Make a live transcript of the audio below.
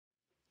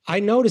I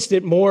noticed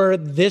it more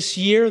this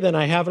year than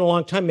I have in a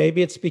long time.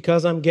 Maybe it's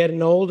because I'm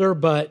getting older,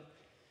 but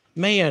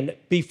man,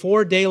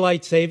 before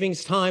daylight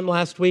savings time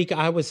last week,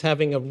 I was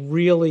having a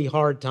really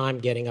hard time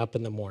getting up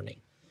in the morning.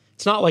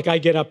 It's not like I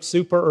get up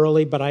super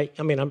early, but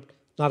I'm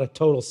not a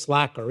total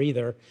slacker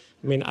either.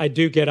 I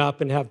do get up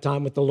and have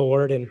time with the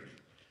Lord,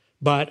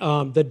 but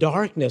the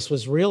darkness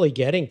was really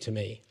getting to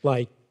me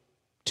like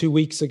 2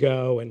 weeks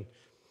ago, and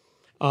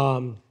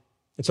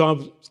so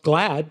I'm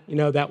glad,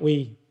 that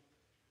we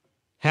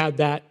had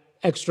that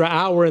extra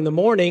hour in the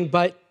morning,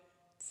 but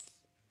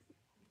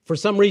for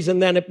some reason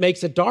then it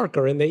makes it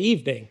darker in the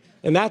evening,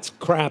 and that's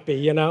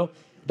crappy,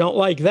 Don't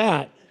like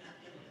that.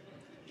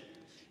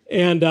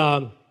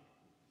 And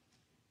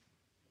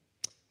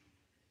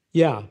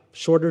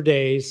shorter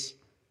days,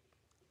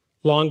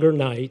 longer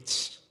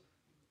nights,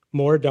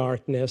 more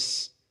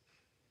darkness,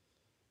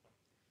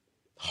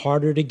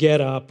 harder to get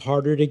up,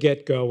 harder to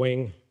get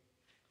going.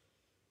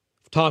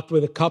 I've talked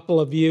with a couple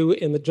of you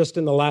just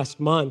in the last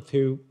month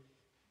who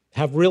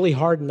have really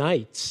hard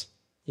nights.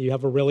 You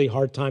have a really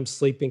hard time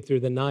sleeping through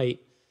the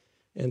night,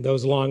 and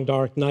those long,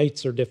 dark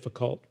nights are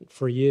difficult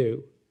for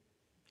you.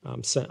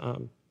 I'm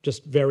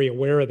just very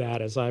aware of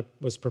that as I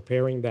was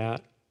preparing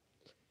that.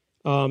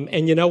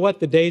 And you know what?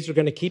 The days are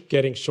going to keep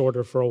getting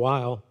shorter for a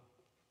while.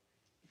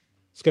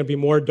 It's going to be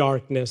more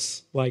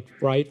darkness,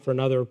 for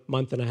another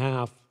month and a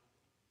half.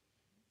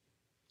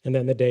 And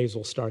then the days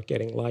will start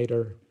getting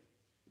lighter.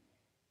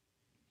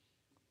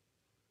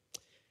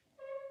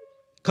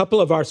 A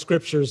couple of our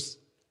scriptures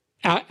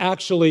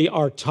actually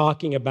are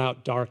talking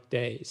about dark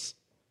days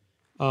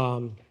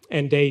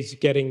and days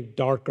getting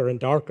darker and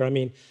darker.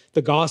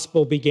 The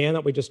gospel began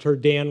that we just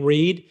heard Dan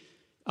read.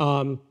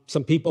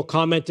 Some people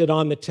commented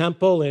on the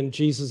temple, and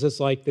Jesus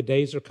is like, the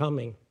days are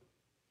coming.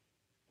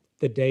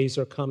 The days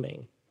are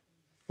coming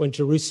when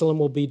Jerusalem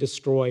will be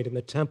destroyed and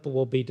the temple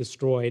will be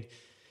destroyed.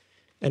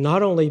 And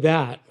not only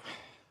that,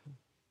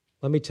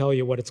 let me tell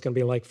you what it's going to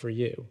be like for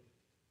you.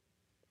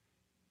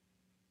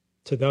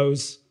 To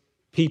those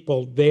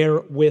people there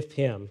with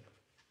him.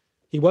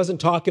 He wasn't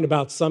talking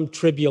about some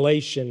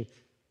tribulation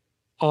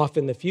off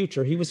in the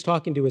future. He was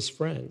talking to his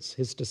friends,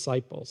 his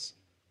disciples.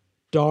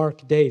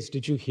 Dark days.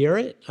 Did you hear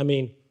it?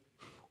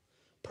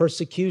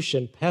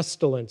 Persecution,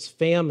 pestilence,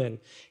 famine,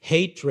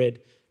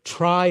 hatred,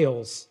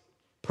 trials,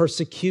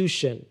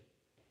 persecution,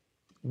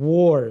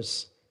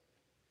 wars,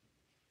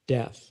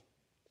 death.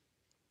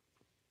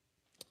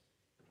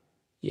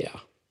 Yeah.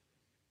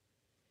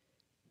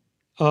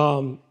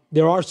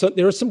 There are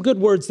some good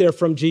words there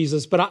from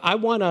Jesus, but I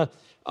want to,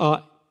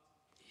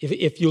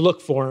 if you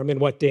look for them in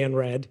what Dan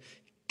read,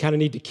 kind of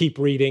need to keep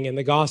reading in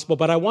the gospel,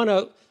 but I want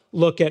to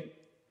look at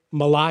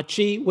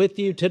Malachi with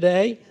you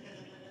today.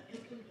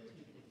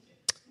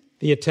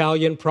 The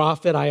Italian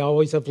prophet I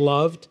always have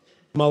loved.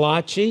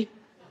 Malachi,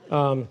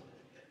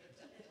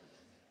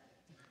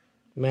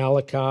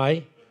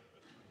 Malachi.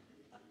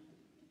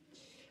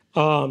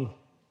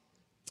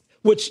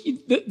 Which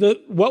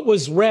what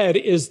was read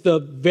is the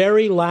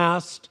very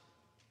last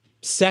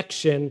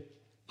section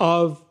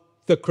of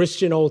the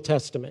Christian Old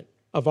Testament,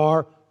 of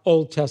our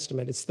Old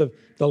Testament. It's the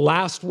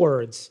last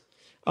words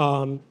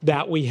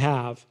that we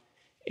have.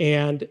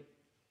 And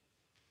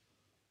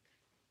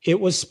it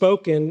was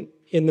spoken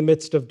in the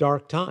midst of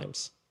dark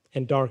times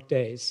and dark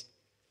days.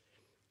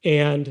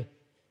 And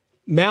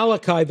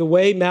Malachi, the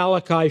way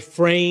Malachi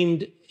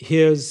framed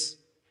his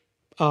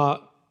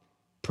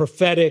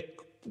prophetic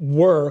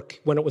work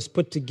when it was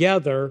put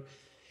together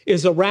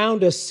is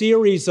around a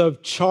series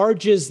of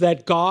charges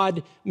that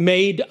God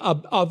made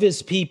of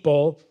his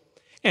people.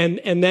 And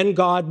then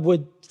God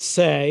would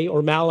say,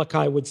 or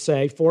Malachi would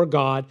say for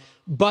God,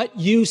 but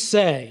you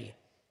say.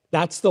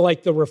 That's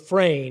the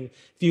refrain.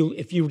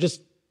 If you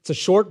just, it's a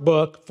short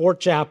book, 4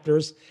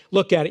 chapters,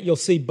 look at it, you'll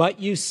see, but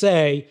you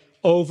say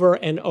over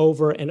and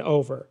over and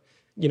over.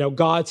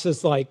 God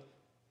says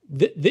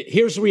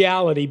here's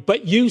reality,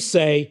 but you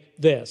say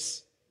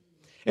this.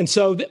 And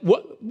so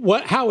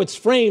how it's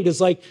framed is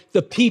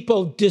the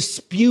people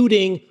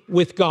disputing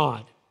with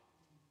God.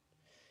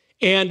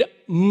 And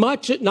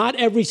not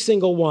every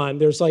single one,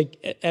 there's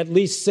at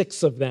least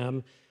 6 of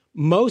them.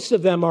 Most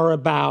of them are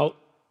about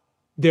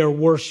their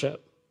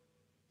worship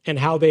and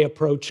how they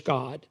approach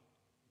God.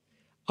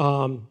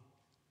 And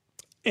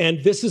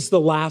this is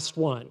the last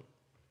one.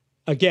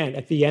 Again,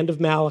 at the end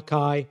of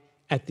Malachi,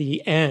 at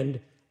the end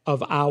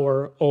of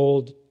our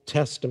Old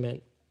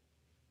Testament.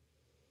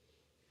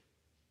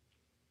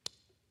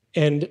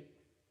 And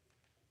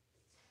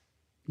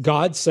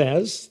God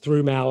says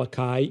through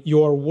Malachi,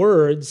 your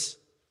words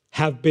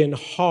have been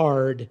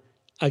hard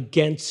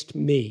against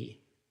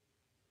me,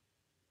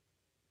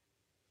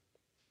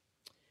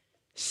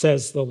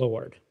 says the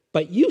Lord.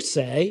 But you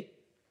say,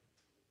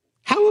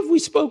 how have we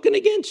spoken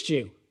against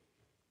you?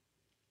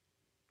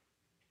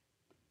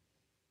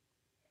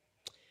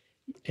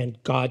 And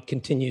God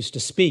continues to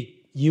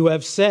speak. You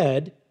have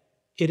said,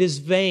 it is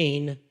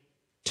vain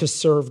to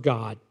serve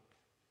God.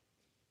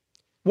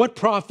 What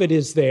profit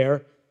is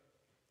there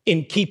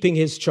in keeping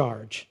his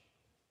charge,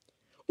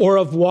 or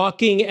of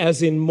walking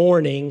as in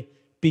mourning,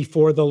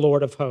 before the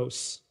Lord of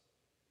hosts.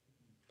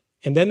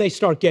 And then they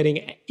start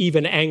getting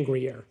even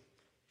angrier.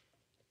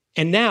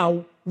 And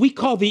now we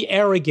call the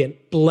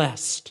arrogant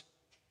blessed.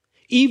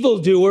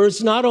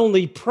 Evildoers not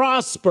only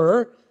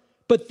prosper,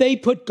 but they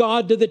put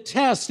God to the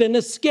test and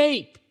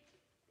escape.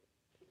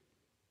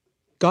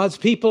 God's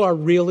people are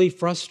really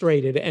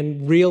frustrated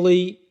and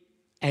really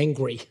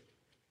angry,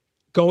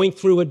 going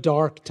through a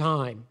dark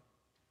time.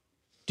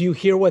 Do you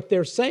hear what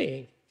they're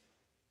saying?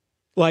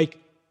 Like,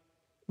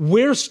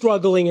 we're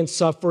struggling and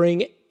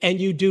suffering, and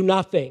you do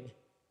nothing.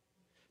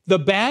 The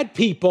bad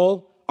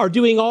people are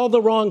doing all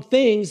the wrong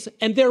things,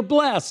 and they're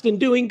blessed and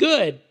doing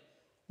good.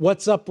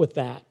 What's up with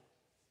that?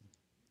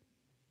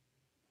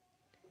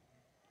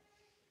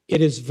 It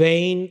is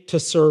vain to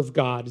serve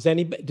God.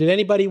 Did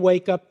anybody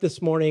wake up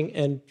this morning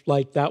and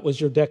like that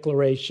was your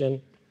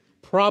declaration?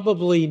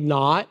 Probably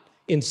not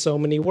in so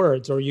many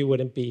words, or you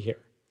wouldn't be here.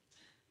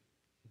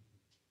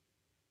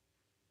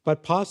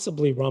 But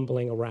possibly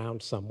rumbling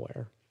around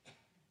somewhere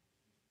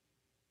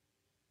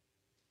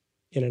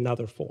in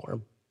another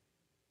form.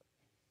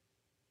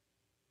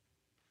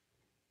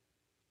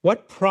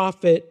 What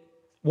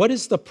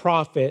is the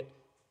profit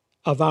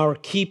of our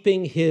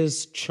keeping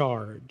his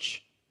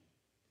charge?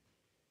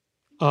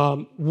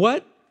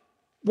 What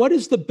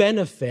is the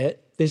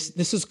benefit?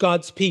 This is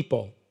God's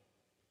people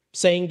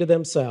saying to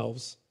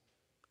themselves,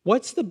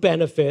 what's the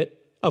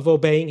benefit of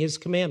obeying his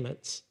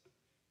commandments?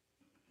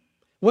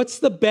 What's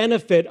the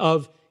benefit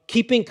of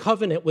keeping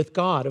covenant with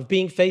God, of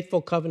being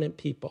faithful covenant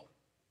people?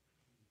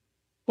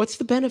 What's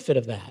the benefit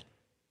of that?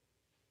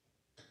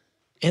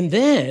 And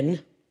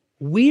then,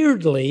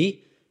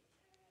 weirdly,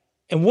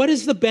 and what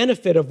is the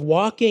benefit of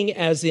walking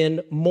as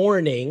in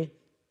mourning,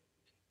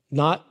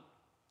 not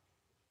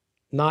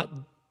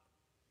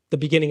the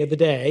beginning of the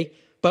day,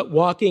 but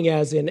walking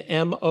as in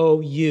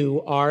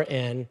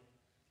mourning?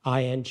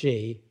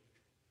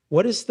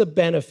 What is the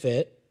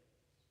benefit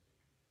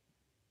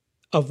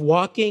of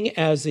walking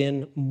as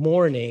in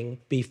mourning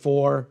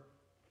before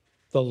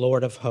the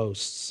Lord of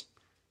hosts?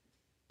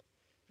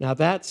 Now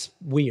that's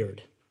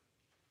weird.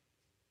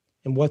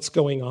 And what's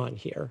going on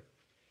here?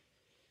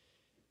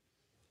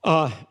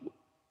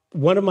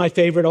 One of my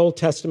favorite Old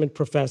Testament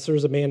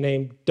professors, a man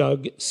named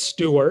Doug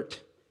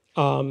Stewart,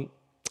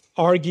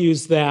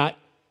 argues that,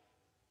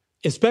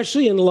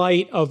 especially in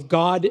light of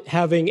God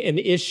having an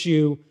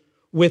issue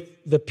with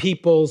the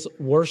people's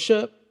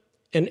worship,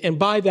 and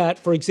by that,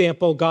 for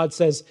example, God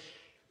says,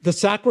 the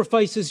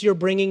sacrifices you're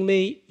bringing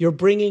me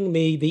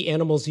the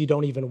animals you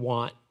don't even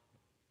want.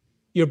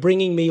 You're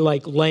bringing me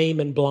like lame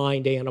and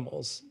blind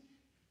animals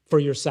for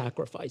your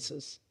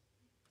sacrifices.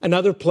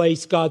 Another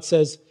place, God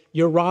says,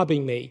 you're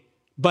robbing me.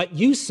 But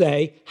you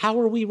say, how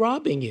are we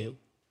robbing you?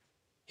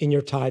 In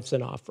your tithes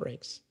and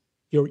offerings.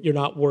 You're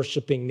not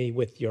worshiping me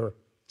with your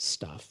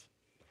stuff.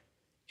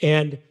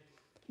 And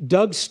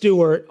Doug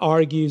Stewart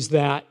argues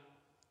that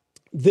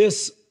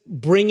this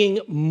bringing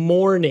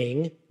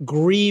mourning,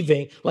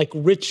 grieving, like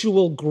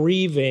ritual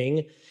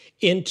grieving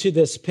into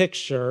this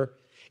picture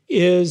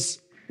is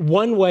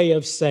one way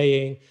of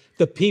saying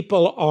the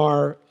people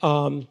are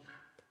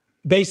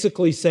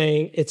basically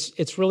saying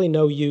it's really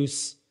no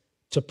use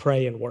to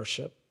pray and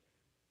worship.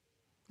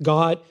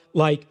 God,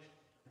 like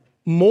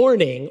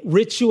mourning,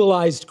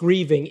 ritualized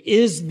grieving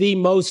is the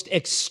most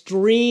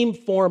extreme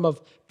form of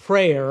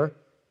prayer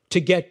to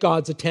get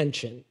God's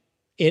attention,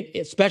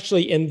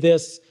 especially in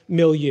this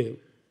milieu.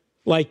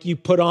 Like you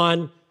put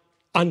on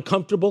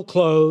uncomfortable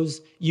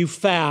clothes, you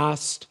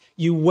fast,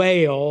 you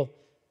wail,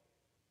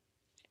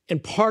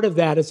 and part of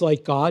that is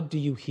like, God, do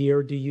you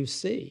hear, do you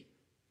see?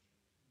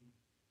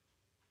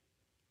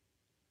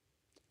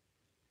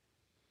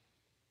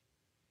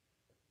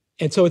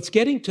 And so it's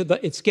getting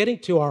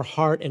to our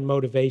heart and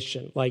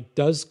motivation. Like,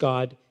 does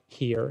God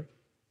hear?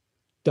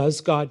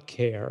 Does God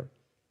care?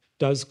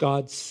 Does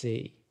God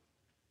see?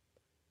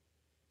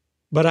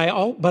 But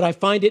I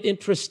find it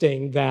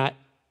interesting that,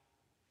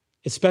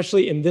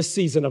 especially in this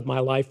season of my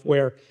life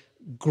where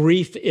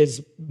grief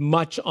is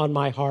much on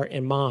my heart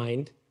and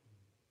mind,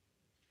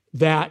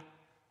 that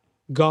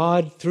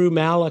God, through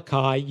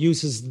Malachi,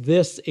 uses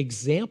this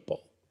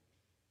example.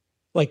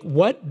 Like,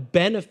 what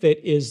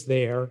benefit is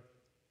there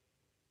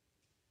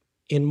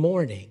in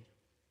mourning,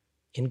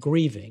 in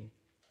grieving?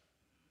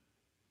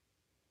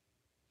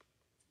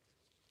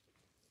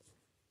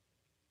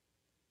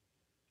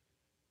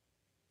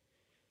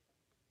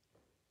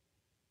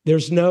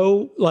 There's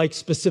no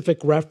specific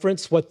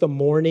reference what the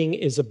mourning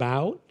is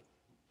about.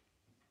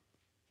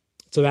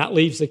 So that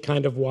leaves it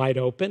kind of wide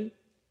open.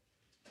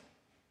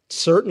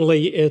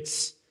 Certainly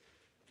it's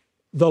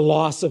the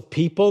loss of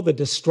people, the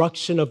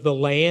destruction of the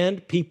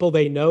land, people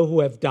they know who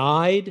have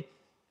died,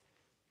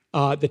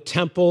 the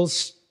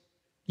temples,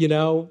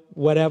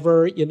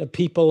 whatever,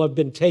 people have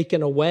been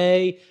taken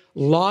away,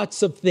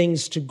 lots of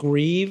things to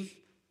grieve.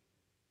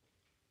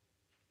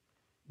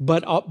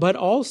 But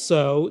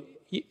also,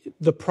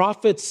 the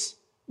prophets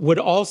would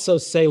also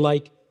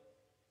say,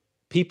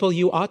 people,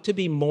 you ought to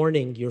be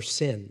mourning your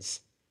sins.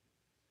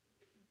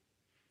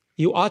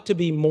 You ought to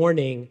be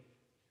mourning,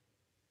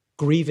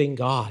 grieving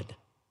God.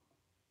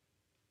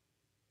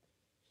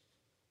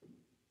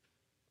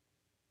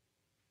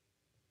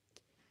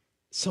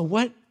 So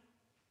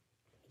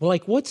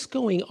what's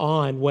going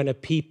on when a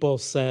people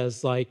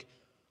says, like,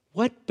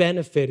 what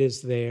benefit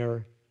is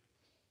there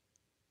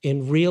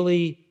in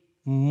really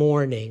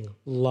mourning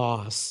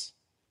loss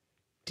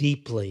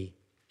deeply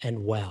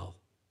and well?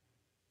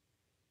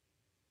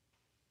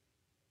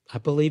 I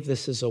believe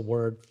this is a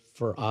word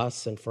for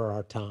us and for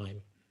our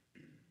time.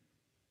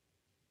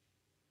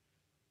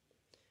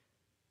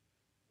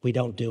 We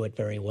don't do it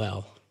very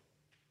well.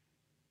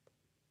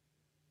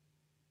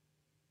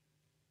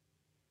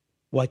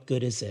 What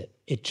good is it?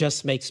 It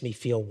just makes me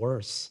feel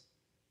worse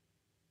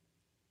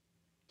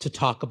to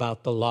talk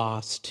about the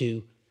loss,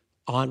 to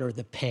honor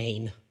the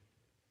pain.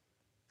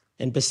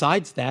 And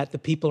besides that, the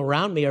people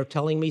around me are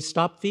telling me,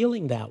 stop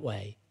feeling that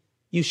way.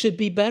 You should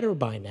be better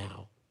by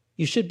now.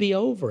 You should be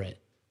over it.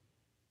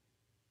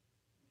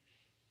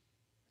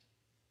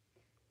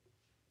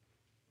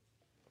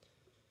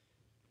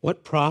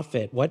 What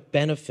profit, what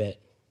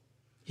benefit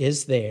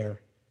is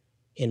there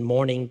in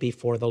mourning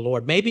before the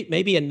Lord?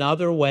 Maybe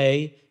another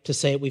way to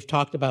say it, we've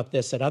talked about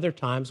this at other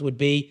times, would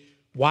be,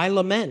 why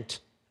lament?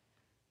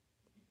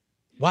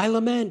 Why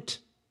lament?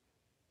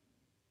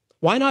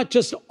 Why not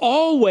just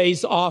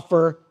always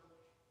offer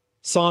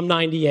Psalm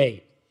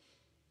 98,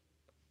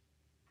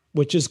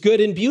 which is good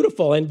and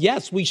beautiful, and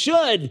yes, we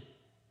should.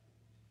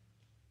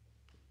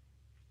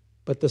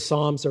 But the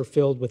Psalms are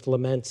filled with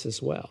laments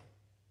as well.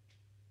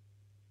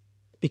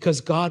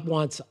 Because God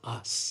wants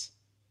us,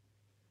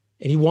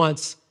 and he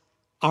wants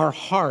our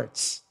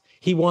hearts.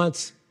 He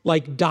wants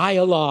like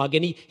dialogue,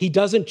 and he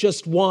doesn't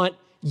just want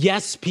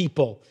yes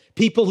people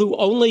who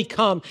only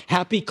come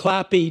happy,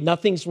 clappy,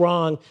 nothing's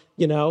wrong,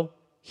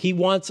 He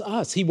wants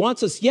us. He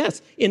wants us,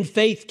 yes, in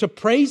faith to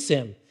praise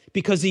him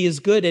because he is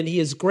good and he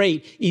is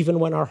great even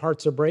when our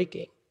hearts are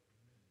breaking.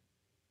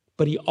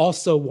 But he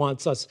also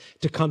wants us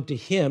to come to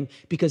him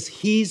because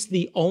he's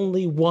the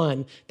only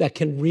one that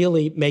can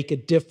really make a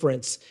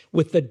difference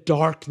with the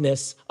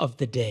darkness of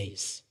the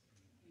days.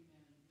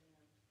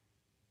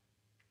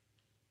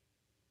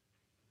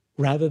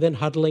 Rather than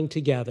huddling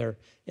together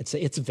and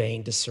say, it's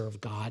vain to serve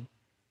God.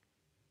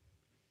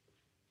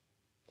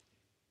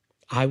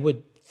 I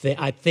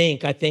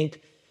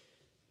think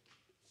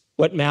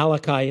what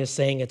Malachi is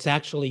saying, it's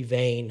actually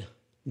vain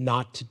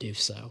not to do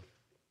so.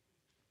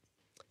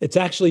 It's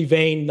actually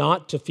vain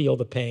not to feel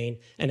the pain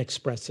and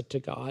express it to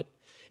God.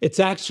 It's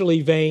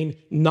actually vain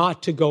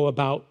not to go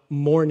about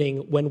mourning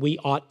when we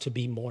ought to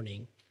be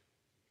mourning.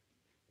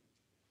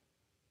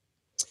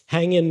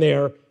 Hang in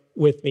there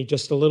with me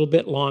just a little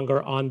bit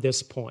longer on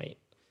this point.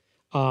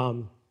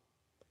 And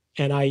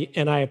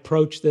I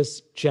approach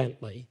this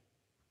gently.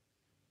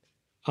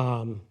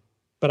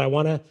 But I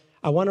want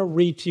to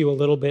read to you a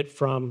little bit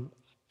from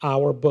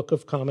our Book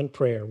of Common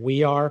Prayer.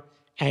 We are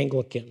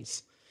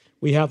Anglicans.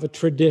 We have a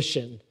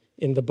tradition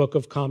in the Book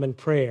of Common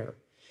Prayer.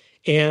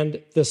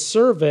 And the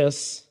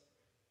service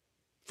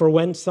for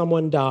when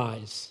someone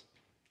dies,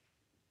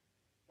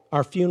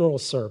 our funeral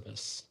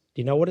service,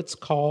 do you know what it's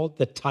called?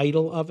 The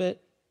title of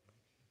it?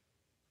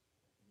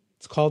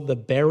 It's called the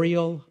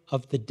Burial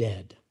of the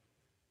Dead.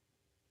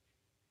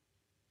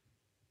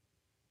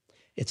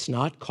 It's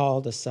not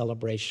called a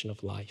celebration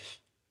of life.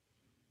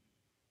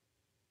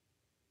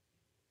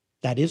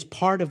 That is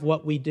part of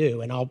what we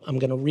do, and I'm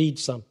going to read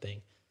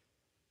something.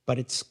 But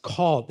it's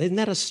called, isn't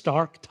that a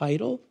stark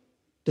title?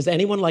 Does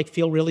anyone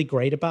feel really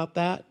great about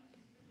that?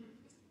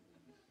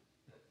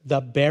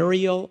 The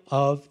Burial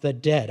of the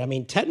Dead. I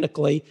mean,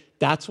 technically,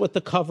 that's what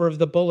the cover of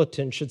the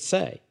bulletin should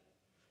say.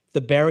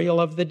 The Burial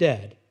of the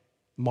Dead.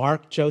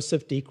 Mark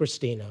Joseph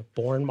DiCristina,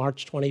 born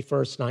March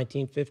 21st,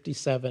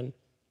 1957,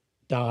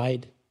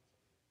 died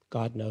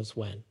God knows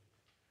when.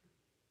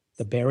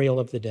 The Burial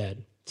of the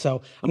Dead.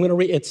 So I'm going to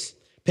read, it's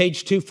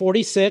page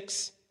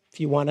 246, if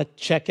you want to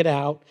check it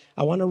out.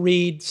 I want to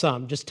read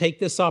some. Just take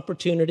this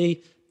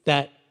opportunity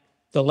that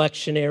the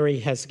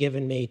lectionary has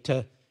given me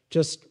to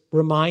just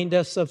remind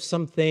us of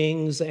some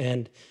things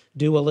and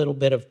do a little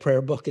bit of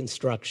prayer book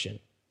instruction.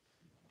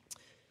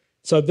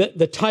 So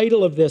the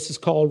title of this is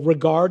called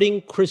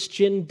Regarding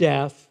Christian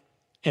Death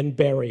and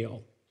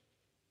Burial.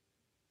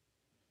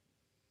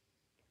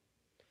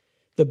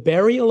 The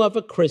burial of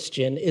a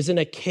Christian is an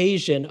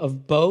occasion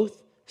of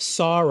both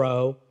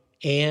sorrow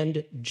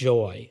and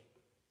joy.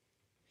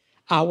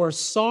 Our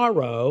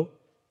sorrow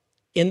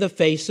in the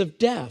face of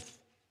death,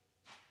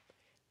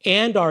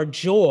 and our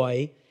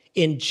joy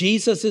in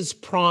Jesus'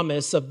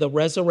 promise of the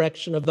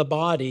resurrection of the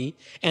body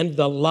and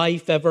the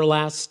life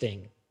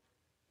everlasting.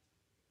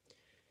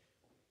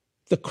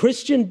 The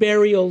Christian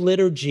burial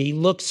liturgy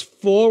looks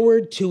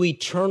forward to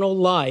eternal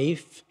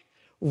life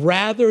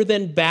rather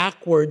than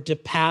backward to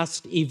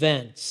past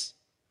events.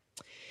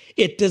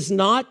 It does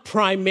not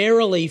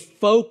primarily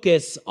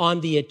focus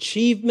on the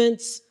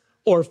achievements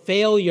or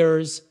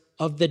failures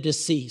of the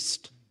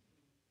deceased.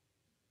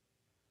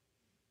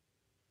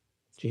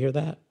 Did you hear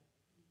that?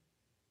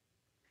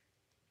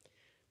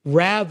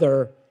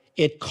 Rather,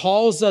 it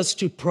calls us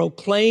to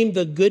proclaim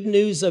the good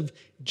news of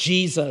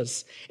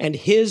Jesus and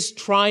his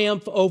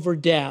triumph over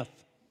death.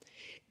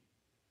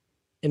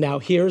 And now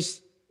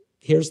here's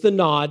here's the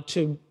nod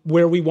to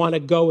where we want to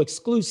go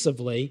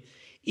exclusively,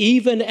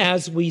 even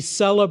as we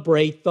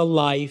celebrate the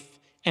life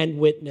and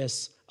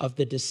witness of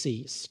the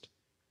deceased.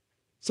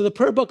 So the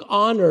prayer book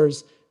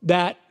honors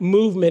that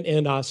movement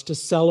in us to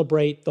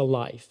celebrate the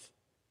life,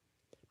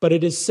 but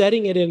it is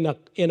setting it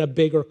in a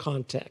bigger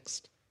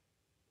context,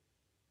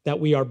 that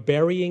we are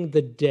burying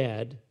the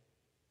dead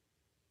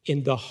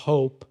in the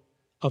hope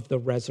of the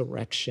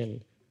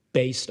resurrection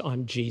based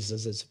on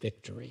Jesus'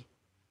 victory.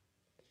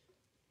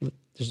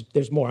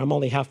 There's more. I'm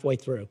only halfway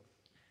through.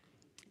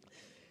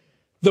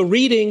 The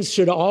readings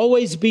should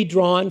always be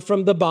drawn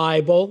from the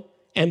Bible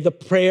and the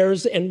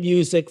prayers and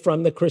music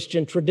from the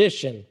Christian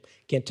tradition.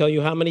 Can't tell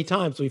you how many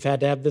times we've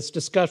had to have this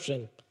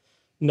discussion.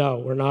 No,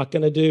 we're not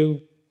going to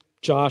do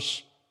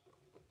Josh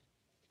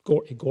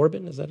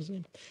Corbin, is that his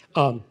name?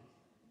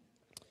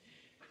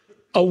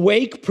 A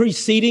wake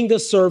preceding the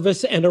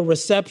service and a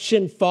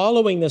reception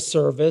following the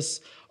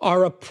service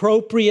are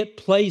appropriate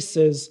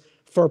places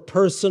for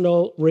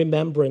personal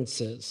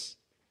remembrances.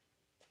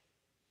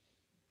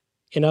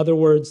 In other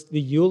words,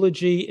 the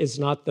eulogy is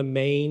not the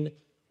main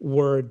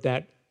word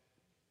that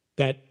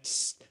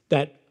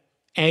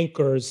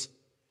anchors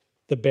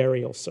the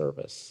burial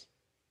service.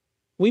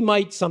 We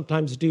might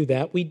sometimes do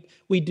that. We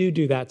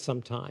do that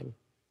sometime.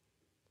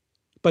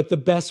 But the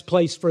best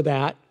place for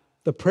that,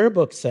 the prayer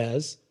book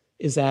says,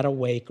 is at a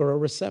wake or a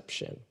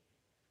reception,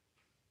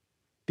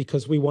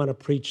 because we want to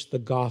preach the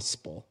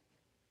gospel,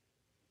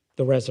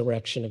 the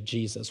resurrection of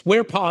Jesus.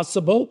 Where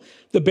possible,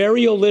 the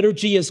burial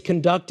liturgy is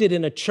conducted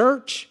in a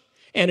church,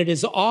 and it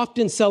is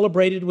often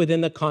celebrated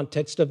within the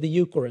context of the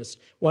Eucharist.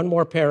 One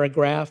more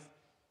paragraph,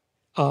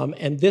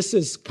 and this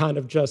is kind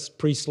of just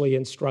priestly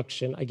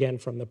instruction, again,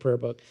 from the prayer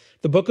book.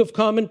 The Book of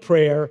Common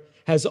Prayer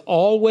has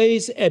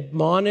always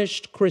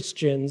admonished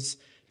Christians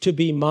to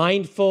be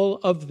mindful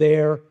of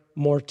their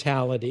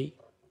mortality.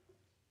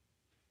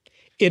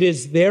 It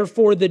is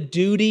therefore the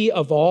duty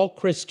of all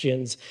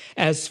Christians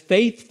as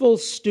faithful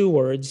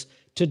stewards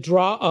to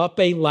draw up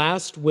a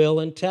last will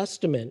and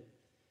testament,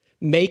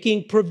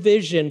 making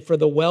provision for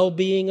the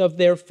well-being of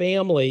their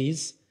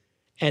families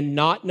and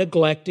not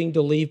neglecting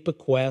to leave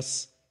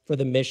bequests for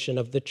the mission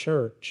of the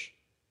church.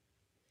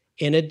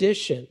 In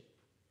addition,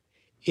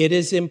 it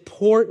is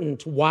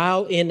important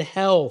while in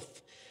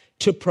health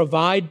to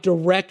provide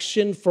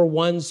direction for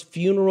one's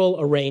funeral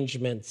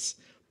arrangements,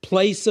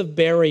 place of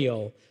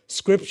burial,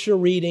 scripture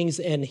readings,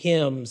 and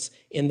hymns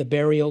in the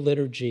burial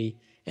liturgy,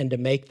 and to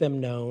make them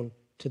known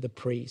to the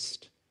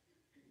priest.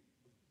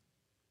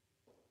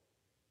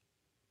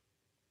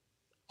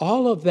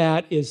 All of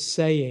that is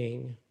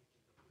saying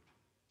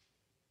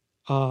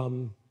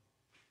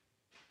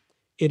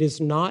it is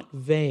not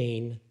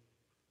vain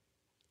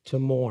to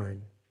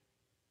mourn.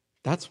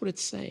 That's what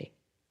it's saying.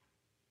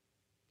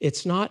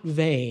 It's not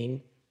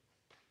vain,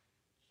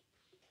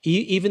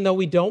 even though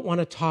we don't want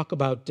to talk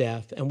about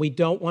death and we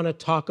don't want to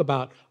talk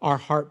about our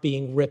heart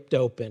being ripped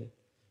open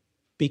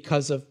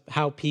because of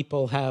how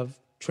people have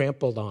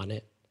trampled on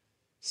it.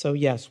 So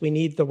yes, we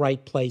need the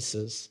right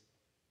places,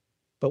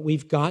 but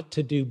we've got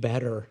to do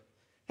better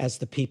as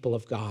the people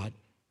of God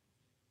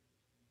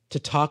to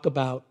talk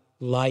about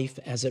life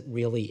as it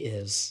really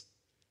is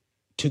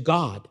to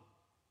God.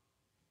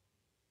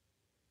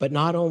 But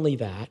not only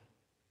that,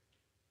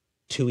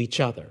 to each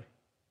other.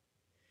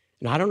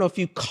 And I don't know if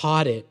you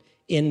caught it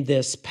in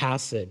this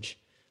passage,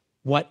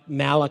 what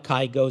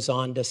Malachi goes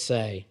on to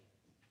say,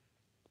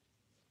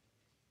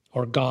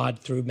 or God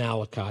through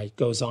Malachi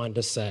goes on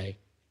to say.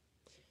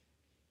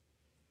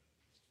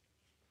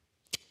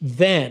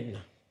 Then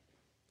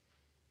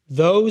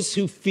those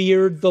who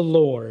feared the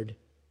Lord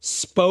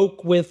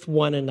spoke with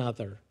one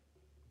another.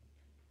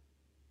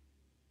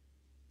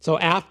 So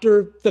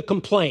after the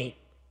complaint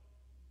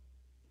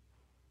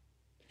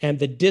and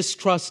the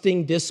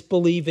distrusting,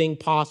 disbelieving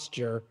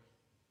posture,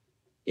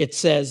 it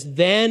says,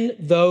 then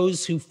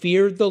those who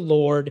feared the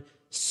Lord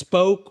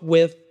spoke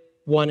with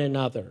one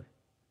another.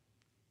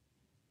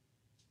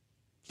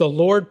 The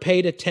Lord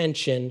paid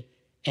attention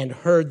and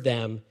heard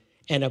them,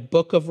 and a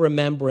book of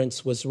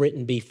remembrance was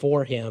written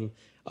before him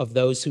of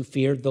those who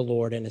feared the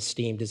Lord and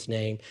esteemed his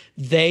name.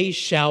 They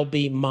shall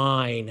be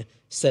mine,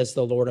 says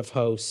the Lord of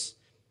hosts,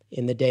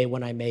 in the day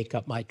when I make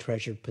up my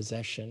treasured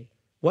possession.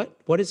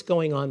 What is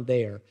going on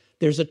there?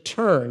 There's a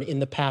turn in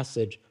the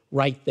passage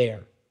right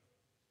there.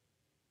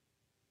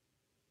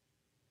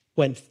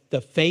 When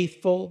the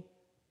faithful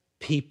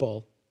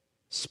people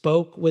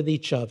spoke with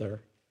each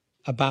other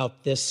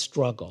about this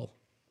struggle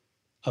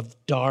of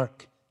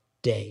dark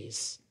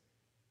days,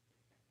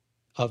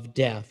 of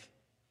death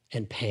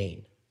and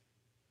pain.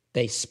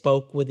 They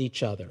spoke with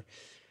each other.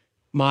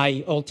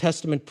 My Old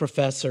Testament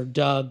professor,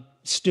 Doug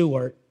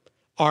Stewart,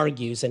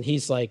 argues, and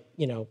he's like,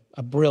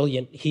 a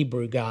brilliant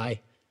Hebrew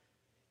guy.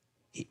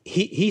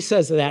 He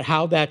says that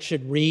how that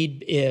should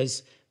read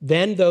is,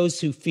 then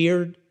those who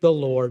feared the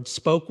Lord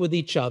spoke with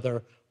each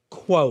other,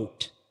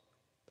 quote,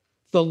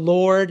 the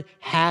Lord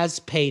has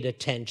paid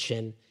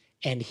attention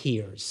and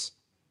hears.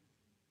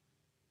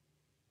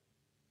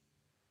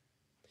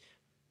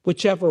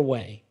 Whichever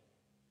way,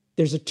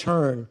 there's a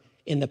turn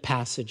in the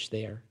passage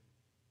there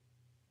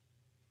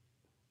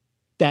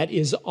that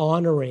is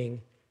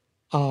honoring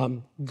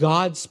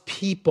God's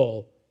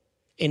people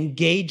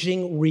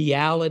engaging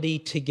reality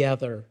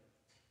together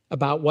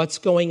about what's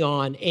going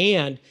on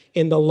and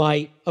in the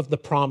light of the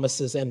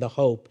promises and the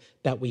hope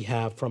that we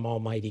have from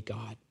Almighty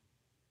God.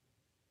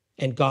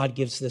 And God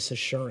gives this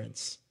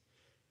assurance.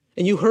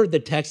 And you heard the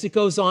text. It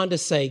goes on to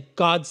say,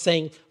 God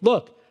saying,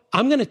 look,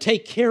 I'm going to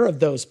take care of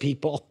those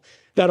people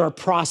that are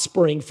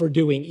prospering for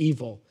doing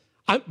evil.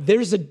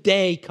 There's a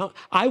day,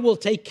 I will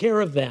take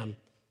care of them,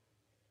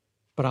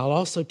 but I'll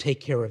also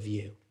take care of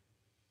you.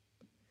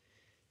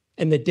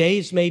 And the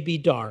days may be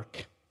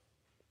dark.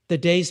 The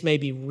days may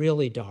be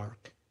really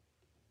dark.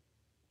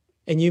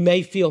 And you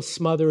may feel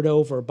smothered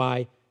over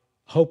by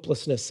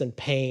hopelessness and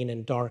pain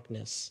and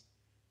darkness.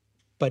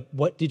 But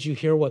what did you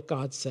hear what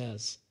God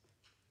says?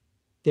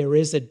 There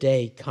is a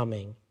day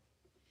coming.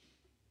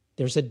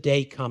 There's a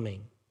day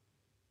coming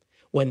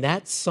when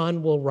that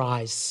sun will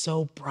rise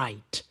so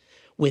bright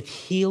with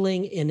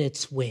healing in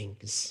its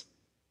wings.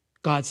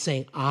 God's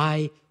saying,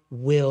 I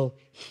will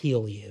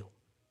heal you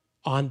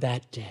on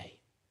that day.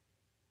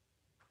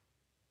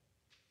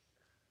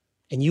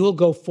 And you will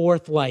go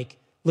forth like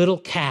little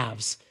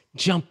calves,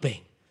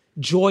 jumping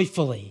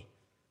joyfully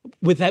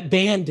with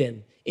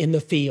abandon in the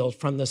field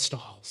from the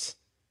stalls.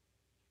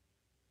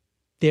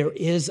 There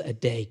is a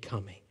day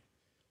coming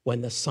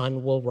when the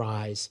sun will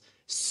rise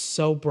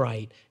so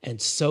bright and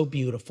so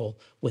beautiful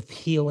with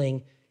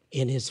healing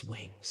in his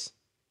wings.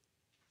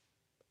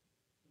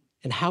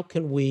 And how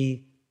can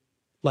we,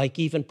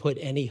 even put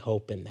any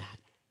hope in that?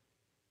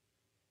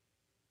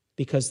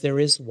 Because there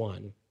is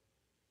one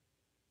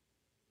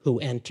who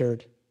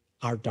entered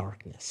our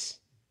darkness,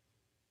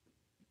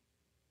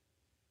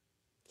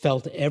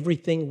 felt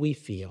everything we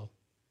feel.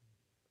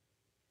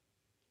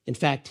 In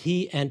fact,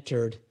 he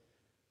entered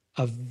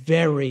a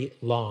very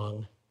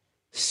long,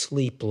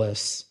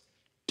 sleepless,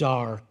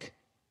 dark,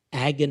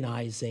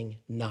 agonizing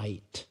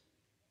night.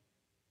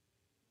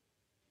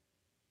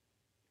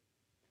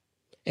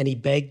 And he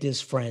begged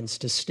his friends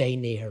to stay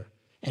near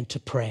and to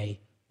pray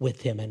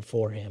with him and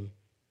for him.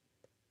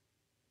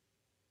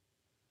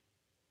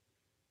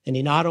 And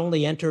he not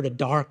only entered a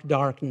dark,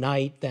 dark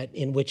night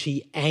in which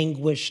he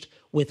anguished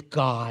with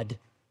God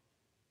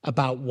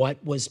about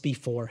what was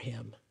before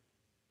him,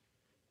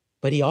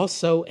 but he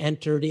also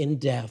entered in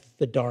death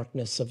the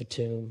darkness of a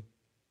tomb,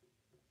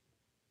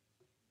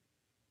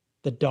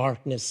 the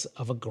darkness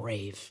of a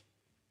grave.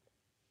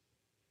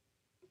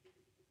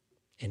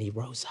 And he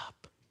rose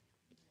up.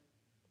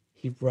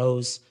 He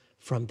rose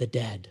from the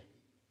dead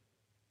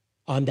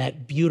on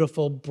that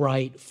beautiful,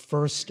 bright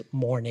first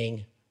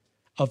morning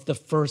of the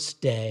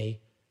first day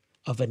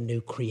of a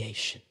new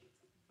creation.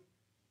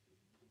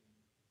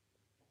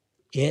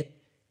 It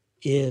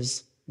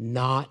is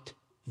not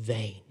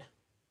vain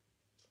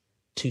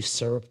to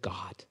serve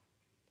God,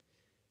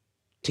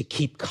 to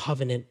keep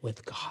covenant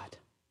with God,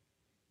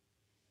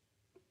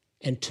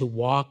 and to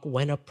walk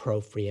when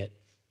appropriate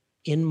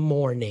in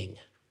mourning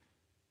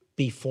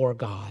before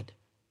God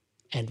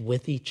and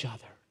with each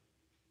other.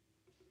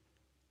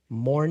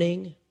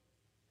 Mourning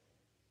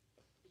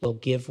will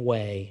give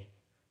way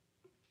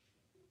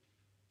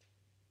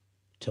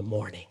to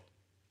morning.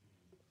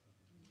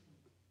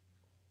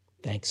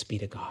 Thanks be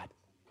to God.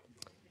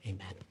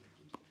 Amen.